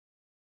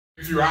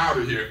You out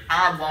of here.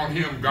 I want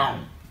him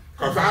gone.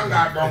 Because I'm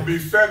not going to be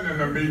sitting in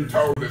the meeting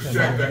told to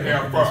shut the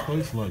F up.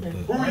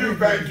 Who you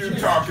think you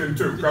talking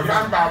to? Because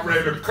I'm about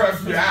ready to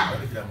cuss you out.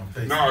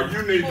 No,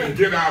 you need to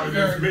get out of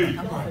this meeting.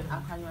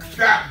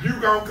 Stop.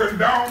 You going to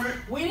condone it?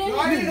 We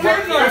didn't.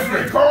 It's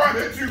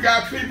recorded. You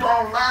got people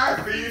on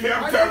live feed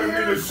him telling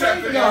me to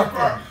shut the F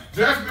up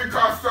just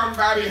because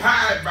somebody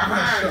hide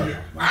behind you.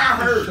 I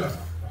heard.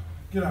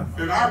 Get out.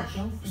 Did I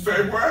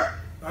say what?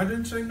 I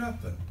didn't say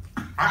nothing.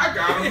 I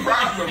got a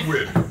problem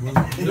with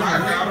it. I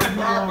got a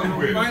problem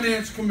with it.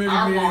 Finance committee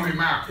I want him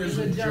out. It's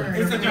adjourned.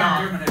 It's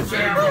adjourned.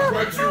 Sheriff,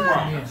 what you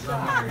want?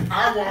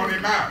 I want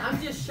him out.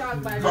 I'm just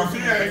shocked by Because he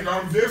ain't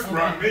going to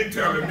disrupt me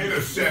telling me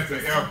to shut the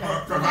F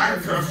up. Because I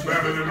can cuss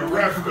better than the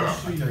rest of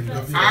them.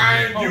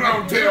 You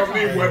don't tell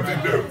me what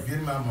to do.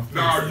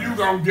 No, you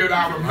going to get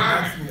out of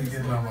mine.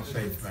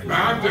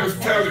 Now, I'm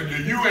just telling you,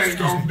 you ain't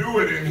going to do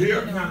it in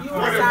here.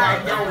 What if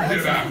I don't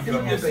get out?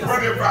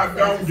 What if I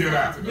don't get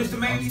out? Mr.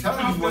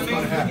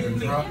 Mayor,